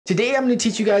Today I'm going to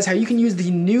teach you guys how you can use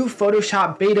the new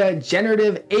Photoshop beta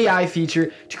generative AI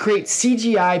feature to create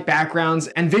CGI backgrounds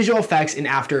and visual effects in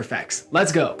After Effects.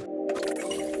 Let's go.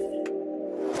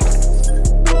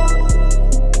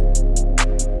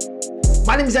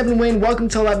 My name is Evan. Welcome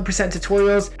to 11%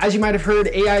 Tutorials. As you might have heard,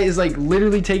 AI is like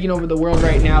literally taking over the world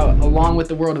right now, along with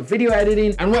the world of video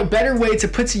editing. And what better way to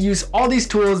put to use all these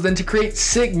tools than to create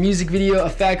sick music video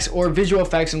effects or visual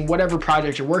effects in whatever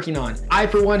project you're working on. I,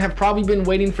 for one, have probably been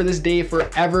waiting for this day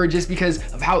forever just because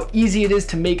of how easy it is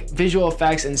to make visual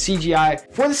effects and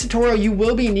CGI. For this tutorial, you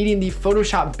will be needing the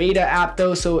Photoshop beta app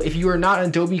though. So if you are not an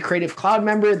Adobe Creative Cloud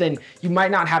member, then you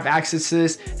might not have access to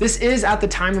this. This is at the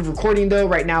time of recording though.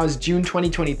 Right now is June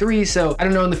 2023, so I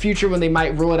don't know in the future when they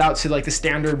might roll it out to like the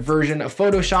standard version of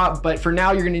Photoshop, but for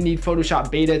now you're going to need Photoshop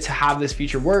beta to have this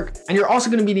feature work, and you're also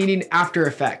going to be needing After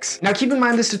Effects. Now keep in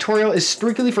mind this tutorial is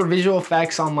strictly for visual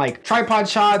effects on like tripod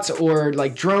shots or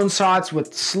like drone shots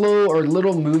with slow or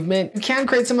little movement. You can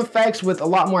create some effects with a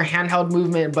lot more handheld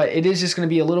movement, but it is just going to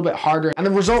be a little bit harder and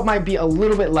the result might be a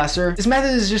little bit lesser. This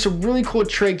method is just a really cool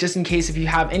trick just in case if you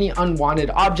have any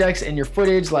unwanted objects in your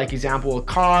footage, like example a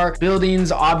car,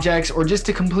 buildings, objects, or just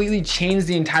to completely change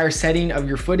the entire setting of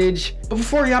your footage. But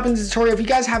before we hop into the tutorial, if you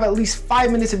guys have at least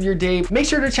 5 minutes of your day, make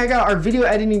sure to check out our video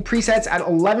editing presets at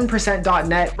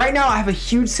 11%.net. Right now I have a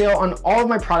huge sale on all of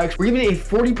my products. We're giving a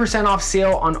 40% off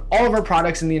sale on all of our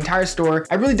products in the entire store.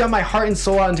 I've really done my heart and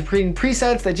soul out into creating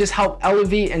presets that just help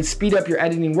elevate and speed up your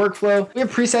editing workflow. We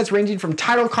have presets ranging from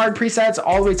title card presets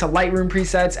all the way to Lightroom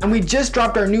presets, and we just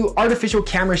dropped our new artificial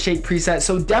camera shake preset,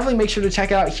 so definitely make sure to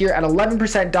check it out here at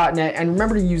 11%.net, and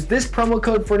remember to use this promo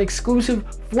code for an exclusive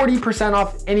 40%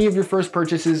 off any of your first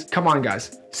purchases. Come on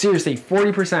guys, seriously,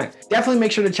 40%. Definitely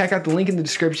make sure to check out the link in the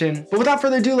description. But without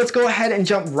further ado, let's go ahead and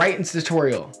jump right into the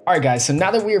tutorial. All right guys, so now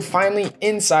that we are finally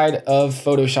inside of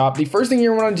Photoshop, the first thing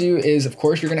you're gonna do is, of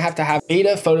course, you're gonna have to have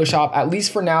beta Photoshop, at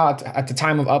least for now at the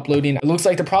time of uploading. It looks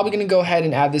like they're probably gonna go ahead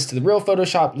and add this to the real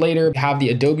Photoshop later. Have the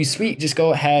Adobe suite, just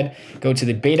go ahead, go to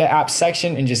the beta app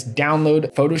section and just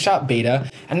download Photoshop beta.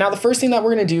 And now the first thing that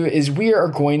we're gonna do is we are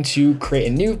going to create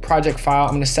a new project file.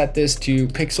 I'm gonna set this to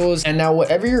pixels. And now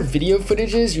whatever your video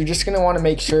footage is, you're just gonna wanna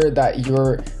make sure that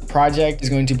your project is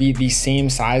going to be the same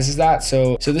size as that.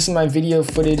 So this is my video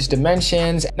footage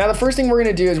dimensions. Now the first thing we're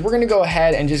gonna do is we're gonna go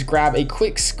ahead and just grab a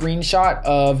quick screenshot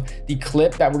of the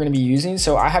clip that we're gonna be using.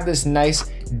 So I have this nice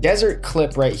desert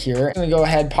clip right here. I'm gonna go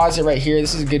ahead, pause it right here.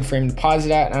 This is a good frame to pause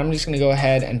it at, and I'm just gonna go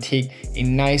ahead and take a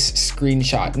nice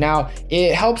screenshot. Now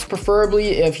it helps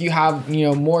preferably if you have, you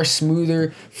know, more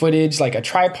smoother footage, like a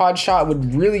tripod shot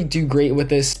would really do great with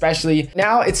this, especially.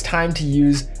 Now it's time to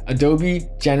use Adobe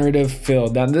Generative Fill.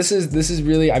 Now this is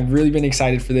really, I've really been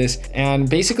excited for this. And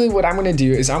basically what I'm gonna do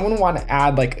is I'm gonna want to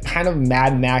add like kind of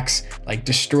Mad Max, like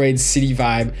destroyed city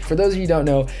vibe. For those of you who don't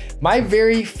know, my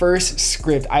very first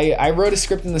script, I wrote a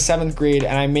script in the 7th grade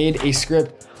and I made a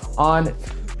script on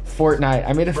Fortnite.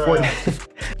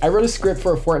 I wrote a script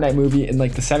for a Fortnite movie in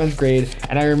like the 7th grade,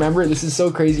 and I remember this is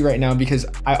so crazy right now because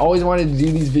I always wanted to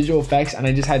do these visual effects and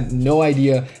I just had no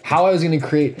idea how I was going to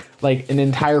create like an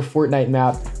entire Fortnite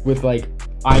map with like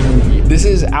iMovie. This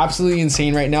is absolutely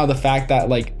insane right now, the fact that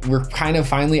like we're kind of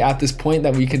finally at this point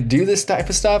that we could do this type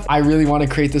of stuff. I really want to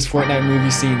create this Fortnite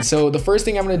movie scene. So the first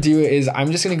thing I'm going to do is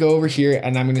I'm just going to go over here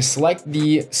and I'm going to select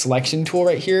the selection tool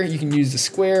right here. You can use the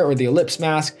square or the ellipse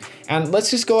mask, and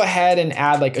let's just go ahead and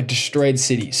add like a destroyed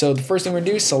city. So the first thing we're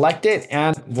gonna do is select it,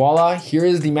 and voila, here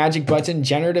is the magic button,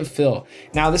 Generative Fill.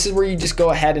 Now this is where you just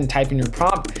go ahead and type in your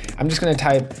prompt. I'm just going to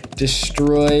type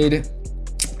destroyed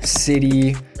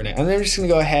city, and then I'm just gonna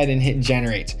go ahead and hit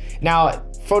generate. Now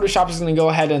Photoshop is gonna go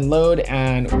ahead and load,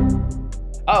 and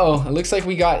it looks like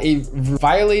we got a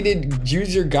violated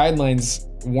user guidelines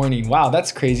warning. Wow,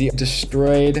 that's crazy.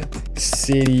 Destroyed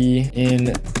city in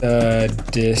the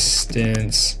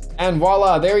distance. And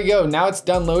voila, there we go. Now it's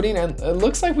done loading, and it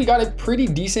looks like we got a pretty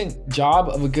decent job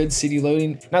of a good city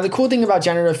loading. Now the cool thing about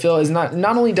Generative Fill is not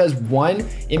only does one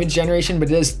image generation,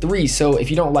 but it does 3. So if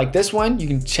you don't like this one, you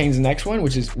can change the next one,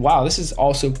 which is, wow, this is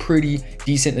also pretty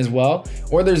decent as well.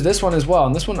 Or there's this one as well,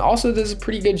 and this one also does a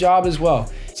pretty good job as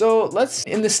well. So let's,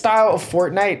 in the style of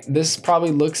Fortnite, this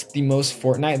probably looks the most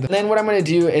Fortnite. And then what I'm gonna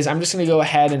do is I'm just gonna go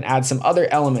ahead and add some other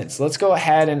elements. Let's go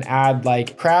ahead and add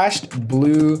like crashed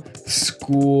blue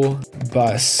school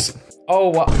bus. Oh,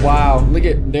 wow, look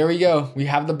at, there we go. We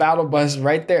have the battle bus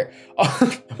right there.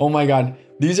 Oh my God.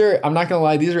 These are, I'm not gonna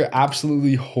lie, these are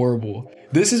absolutely horrible.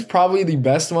 This is probably the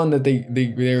best one that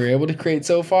they were able to create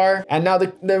so far. And now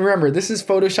remember, this is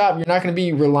Photoshop. You're not going to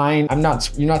be relying, you're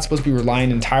not supposed to be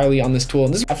relying entirely on this tool.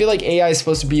 And I feel like AI is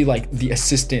supposed to be like the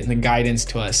assistant and the guidance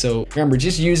to us. So remember,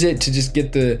 just use it to just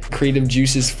get the creative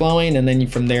juices flowing. And then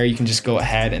from there, you can just go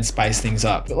ahead and spice things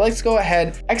up. But let's go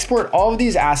ahead, export all of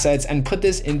these assets and put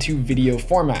this into video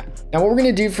format. Now, what we're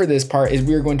going to do for this part is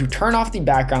we are going to turn off the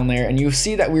background layer, and you'll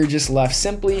see that we're just left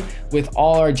simply with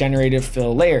all our generative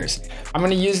fill layers. I'm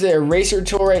going to use the eraser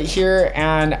tool right here,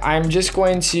 and I'm just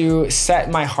going to set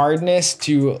my hardness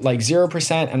to like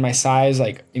 0% and my size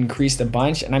like increased a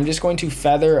bunch. And I'm just going to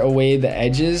feather away the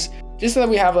edges just so that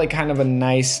we have like kind of a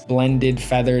nice blended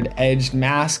feathered edged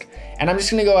mask. And I'm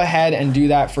just going to go ahead and do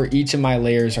that for each of my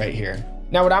layers right here.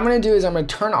 Now what I'm going to do is I'm going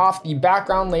to turn off the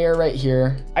background layer right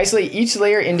here, isolate each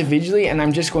layer individually, and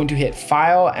I'm just going to hit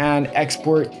File and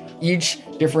export each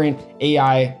different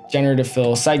AI generative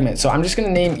fill segment. So I'm just going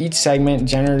to name each segment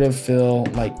generative fill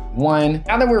like 1.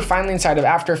 Now that we're finally inside of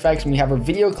After Effects and we have our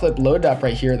video clip loaded up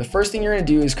right here, the first thing you're going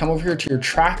to do is come over here to your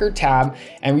tracker tab,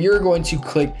 and you're going to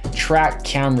click track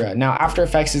camera. Now After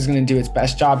Effects is going to do its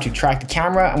best job to track the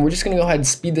camera, and we're just going to go ahead and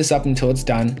speed this up until it's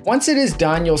done. Once it is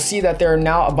done, you'll see that there are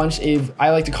now a bunch of,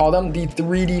 I like to call them the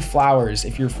 3D flowers.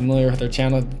 If you're familiar with our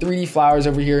channel, 3D flowers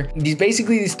over here. These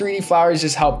 3D flowers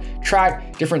just help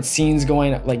track different scenes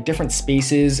going, like different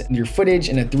spaces in your footage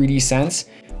in a 3D sense.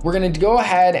 We're going to go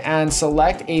ahead and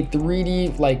select a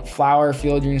 3D like flower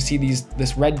field. You're going to see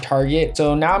this red target.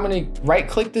 So now I'm going to right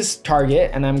click this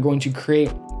target, and I'm going to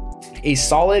create a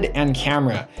solid and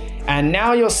camera. And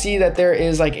now you'll see that there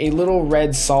is like a little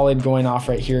red solid going off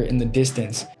right here in the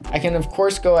distance. I can of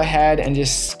course go ahead and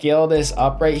just scale this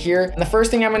up right here. And the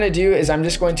first thing I'm going to do is I'm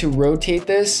just going to rotate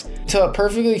this until it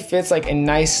perfectly fits like a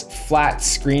nice flat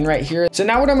screen right here. So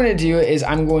now what I'm going to do is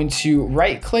I'm going to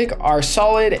right click our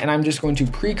solid, and I'm just going to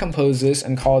pre-compose this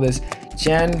and call this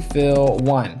Gen Fill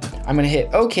 1. I'm going to hit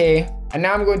OK. And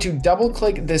now I'm going to double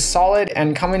click this solid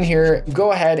and come in here,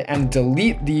 go ahead and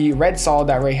delete the red solid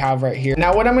that we have right here.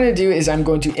 Now what I'm going to do is I'm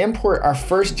going to import our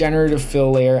first generative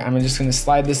fill layer. I'm just going to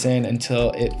slide this in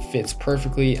until it fits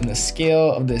perfectly in the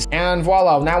scale of this. And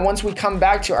voila. Now once we come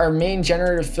back to our main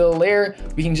generative fill layer,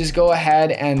 we can just go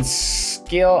ahead and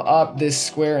scale up this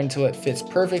square until it fits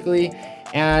perfectly.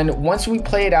 And once we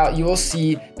play it out, you will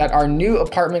see that our new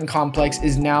apartment complex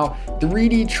is now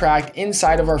 3D tracked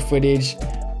inside of our footage,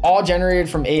 all generated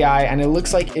from AI, and it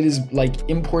looks like it is like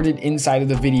imported inside of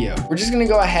the video. We're just gonna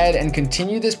go ahead and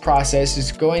continue this process,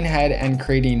 just going ahead and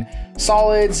creating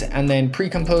solids and then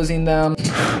pre-composing them,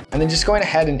 and then just going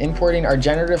ahead and importing our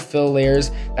generative fill layers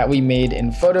that we made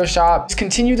in Photoshop. Just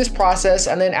continue this process,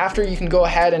 and then after you can go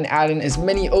ahead and add in as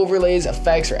many overlays,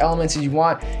 effects, or elements as you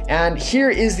want. And here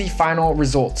is the final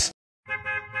results.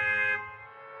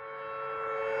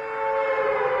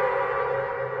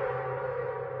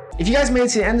 If you guys made it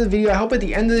to the end of the video, I hope at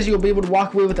the end of this you'll be able to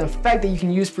walk away with an effect that you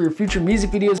can use for your future music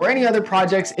videos or any other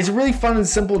projects. It's a really fun and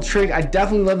simple trick. I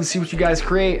definitely love to see what you guys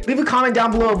create. Leave a comment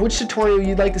down below of which tutorial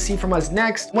you'd like to see from us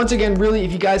next. Once again, really,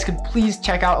 if you guys could please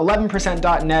check out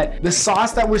 11%.net. The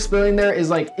sauce that we're spilling there is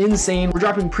like insane. We're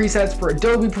dropping presets for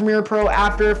Adobe Premiere Pro,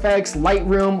 After Effects,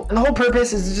 Lightroom, and the whole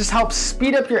purpose is to just help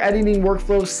speed up your editing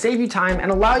workflow, save you time, and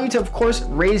allow you to, of course,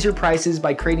 raise your prices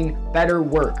by creating better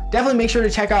work. Definitely make sure to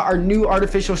check out our new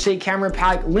artificial shake camera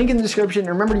pack, link in the description, and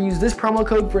remember to use this promo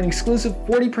code for an exclusive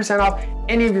 40% off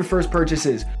any of your first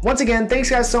purchases. Once again, thanks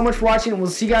guys so much for watching, and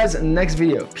we'll see you guys in the next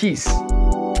video. Peace.